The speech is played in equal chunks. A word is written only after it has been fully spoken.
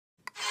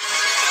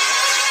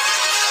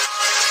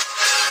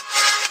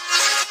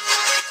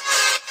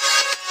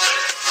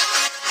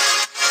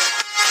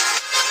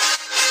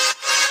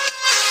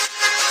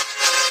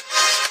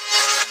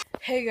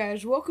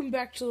guys, welcome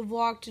back to the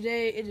vlog.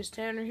 Today it is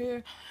Tanner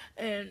here,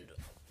 and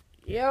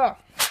yeah,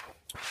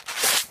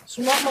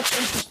 so not much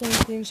interesting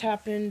things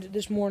happened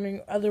this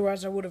morning.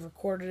 Otherwise I would have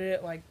recorded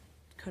it, like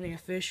cutting a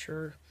fish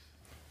or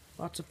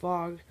lots of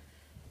fog,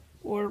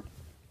 or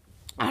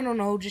I don't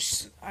know,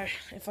 just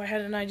if I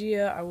had an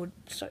idea I would.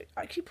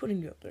 I keep putting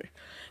you up there,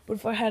 but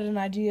if I had an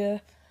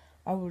idea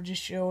I would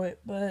just show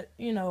it. But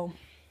you know,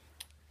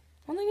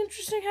 nothing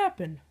interesting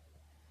happened.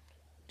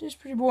 Just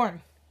pretty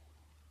boring.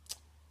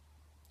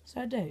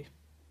 Sad day.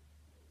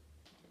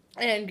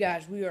 And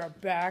guys, we are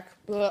back,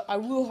 but I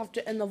will have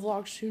to end the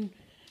vlog soon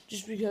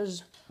just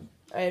because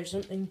I have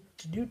something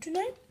to do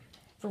tonight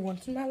for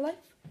once in my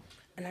life,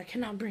 and I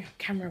cannot bring a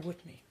camera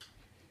with me.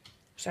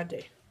 Sad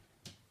day.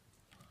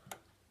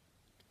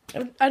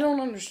 I don't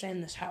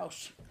understand this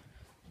house.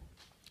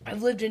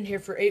 I've lived in here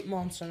for 8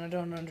 months and I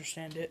don't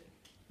understand it.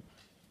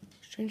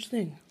 Strange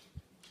thing.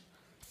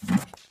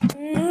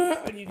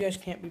 You guys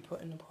can't be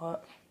put in the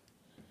pot.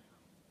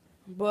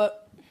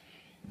 But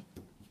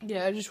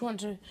yeah, I just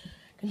want to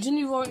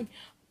continue vlogging.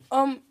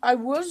 I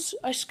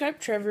Skyped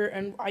Trevor,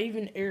 and I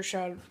even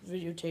airshot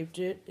videotaped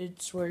it.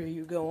 It's where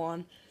you go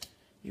on,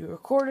 you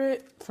record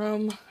it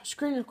from a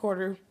screen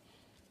recorder,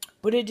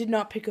 but it did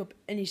not pick up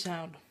any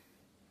sound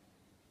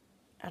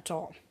at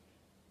all.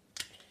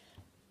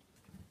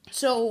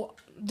 So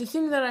the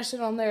thing that I said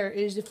on there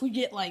is if we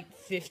get like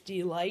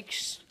 50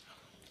 likes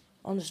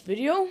on this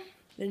video,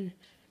 then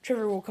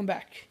Trevor will come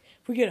back.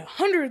 If we get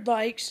 100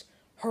 likes,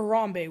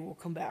 Harambe will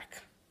come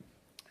back.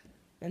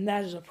 And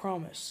that is a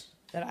promise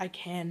that I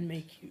can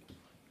make you.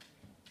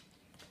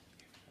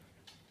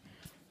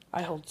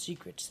 I hold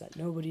secrets that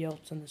nobody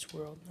else in this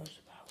world knows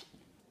about.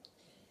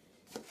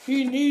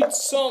 He needs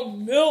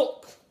some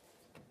milk.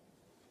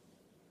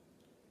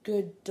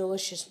 Good,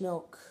 delicious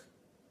milk.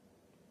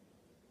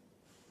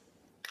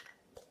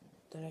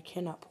 That I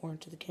cannot pour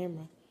into the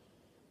camera.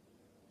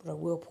 But I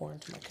will pour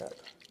into my cup.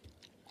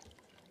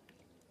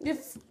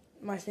 If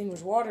my thing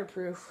was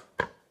waterproof,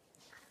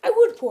 I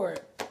would pour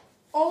it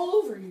all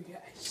over you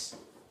guys,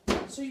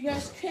 so you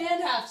guys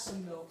can have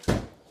some milk.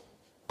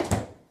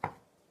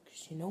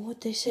 Because you know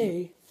what they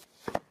say,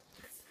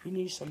 you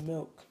need some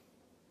milk.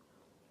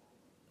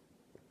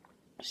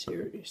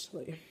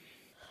 Seriously.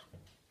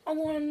 I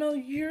want to know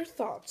your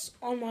thoughts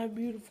on my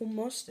beautiful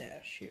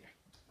mustache here.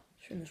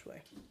 Turn this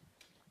way.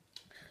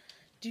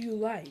 Do you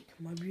like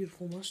my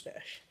beautiful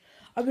mustache?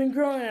 I've been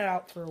growing it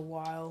out for a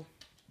while.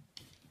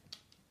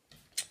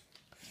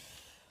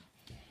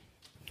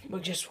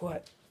 But guess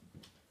what?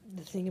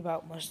 The thing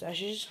about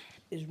mustaches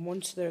is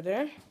once they're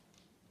there,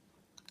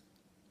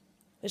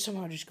 they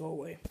somehow just go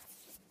away.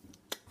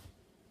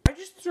 I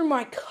just threw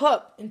my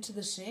cup into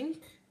the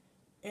sink,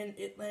 and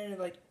it landed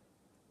like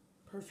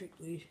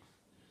perfectly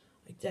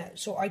like that.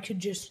 So I could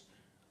just,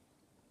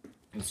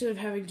 instead of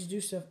having to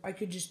do stuff, I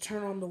could just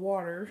turn on the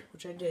water,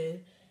 which I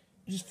did,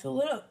 and just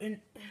fill it up.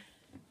 And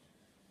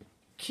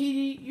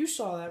Kitty, you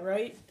saw that,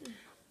 right?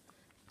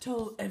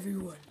 Tell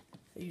everyone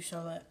that you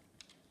saw that.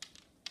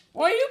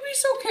 Why you be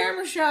so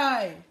camera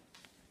shy?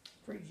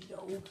 Crazy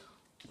dog.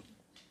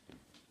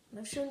 And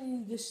I've shown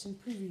you this in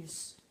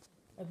previous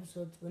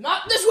episodes, but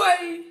not this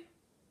way!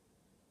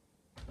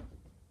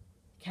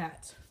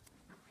 Cat.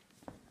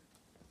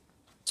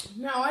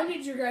 Now, I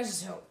need your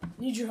guys' help. I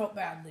need your help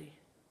badly.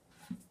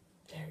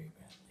 Very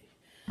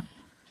badly.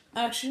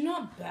 Actually,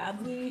 not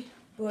badly,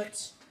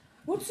 but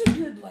what's a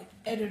good, like,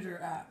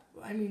 editor app?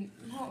 I mean,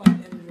 not like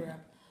editor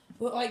app,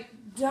 but, like,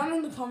 down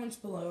in the comments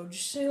below,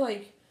 just say,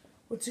 like,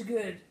 what's a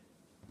good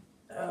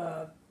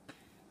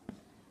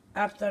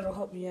app that'll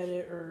help me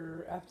edit,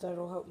 or app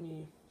that'll help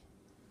me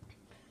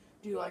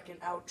do like an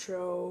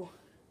outro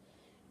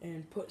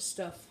and put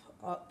stuff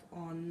up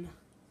on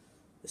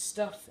the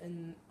stuff,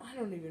 and I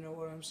don't even know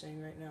what I'm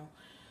saying right now,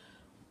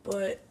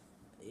 but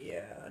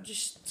yeah,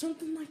 just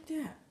something like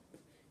that.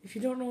 If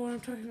you don't know what I'm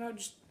talking about,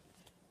 just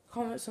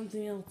comment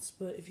something else,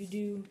 but if you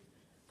do,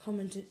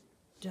 comment it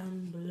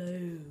down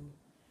below.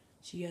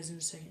 See you guys in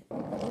a second.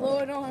 Although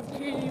I don't have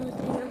Katie with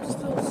me, I'm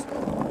still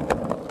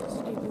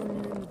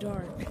skateboarding in the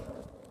dark.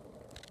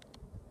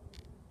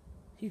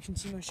 You can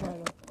see my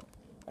shadow.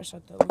 I just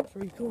thought that looked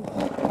pretty cool.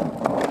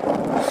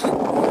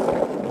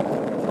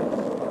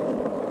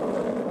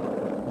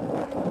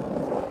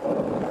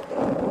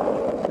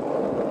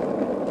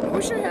 I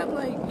wish I had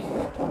like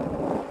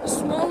a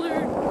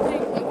smaller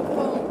thing, like a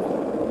phone.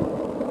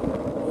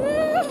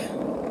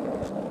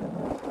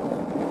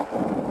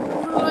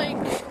 Or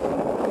like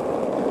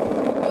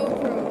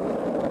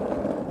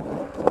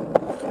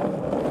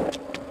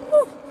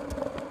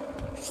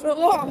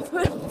fell off.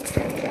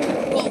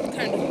 Well,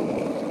 kind of.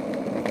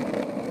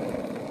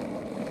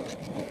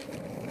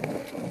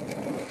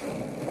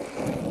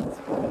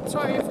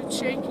 Sorry if it's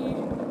shaky.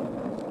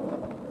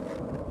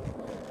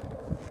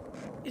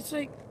 It's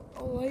like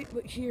a light,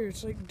 but here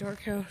it's like a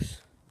dark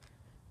house.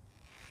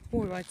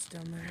 More lights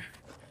down there.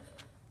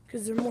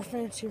 Because they're more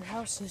fancier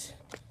houses.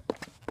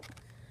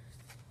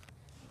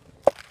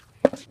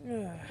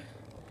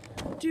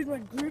 Dude, my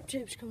grip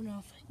tape's coming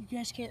off. You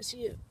guys can't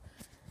see it.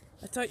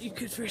 I thought you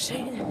could for a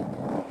second.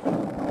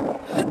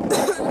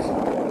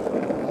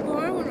 Well,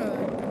 I went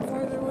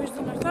farther ways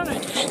than I thought I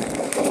did.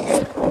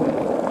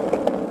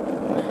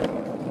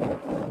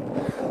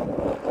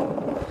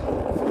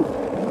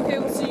 Okay,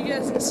 we'll see you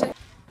guys in a second.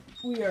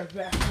 We are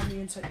back on the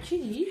inside.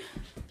 Kitty.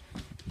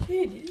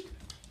 Kitty.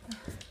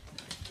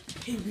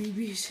 Hey,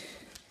 babies.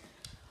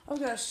 I've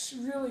got a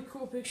really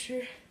cool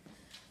picture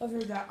of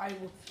her that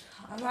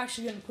I'm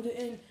actually going to put it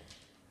in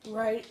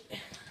right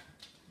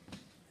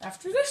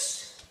after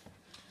this,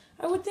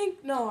 I would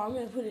think. No, I'm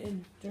going to put it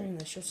in during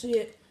this. You'll see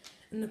it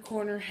in the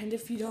corner, and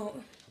if you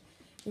don't,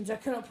 means I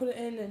couldn't put it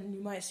in, and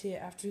you might see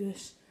it after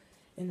this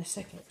in a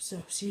second.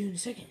 So, see you in a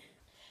second.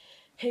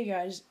 Hey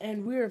guys,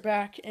 and we are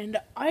back, and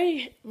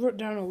I wrote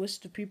down a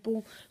list of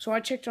people. So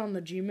I checked on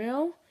the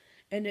Gmail,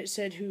 and it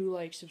said who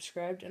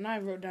subscribed, and I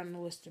wrote down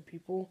a list of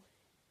people.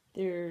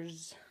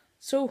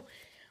 So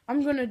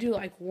I'm gonna do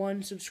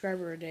one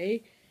subscriber a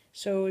day.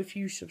 So if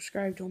you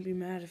subscribe, don't be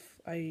mad if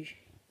I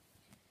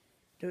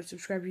don't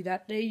subscribe you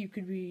that day. You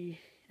could be,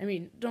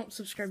 don't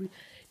subscribe you.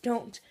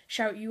 Don't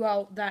shout you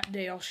out that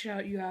day. I'll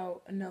shout you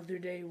out another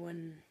day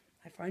when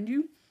I find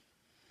you.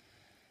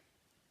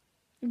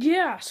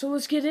 Yeah, so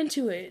let's get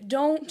into it.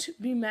 Don't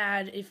be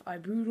mad if I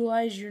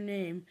brutalize your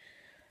name.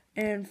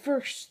 And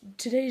first,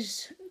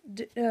 today's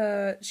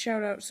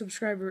shout-out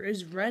subscriber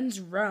is Ren's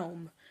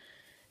Realm.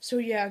 So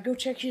yeah, go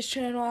check his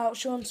channel out,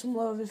 show him some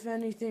love if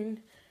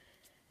anything.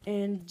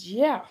 And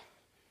yeah.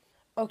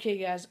 Okay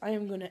guys, I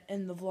am going to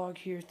end the vlog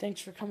here. Thanks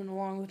for coming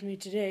along with me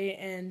today,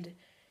 and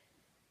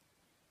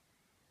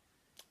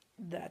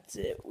that's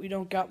it. We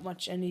don't got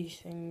much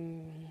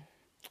anything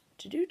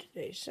to do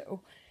today,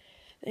 so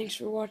thanks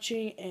for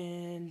watching,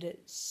 and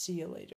see you later.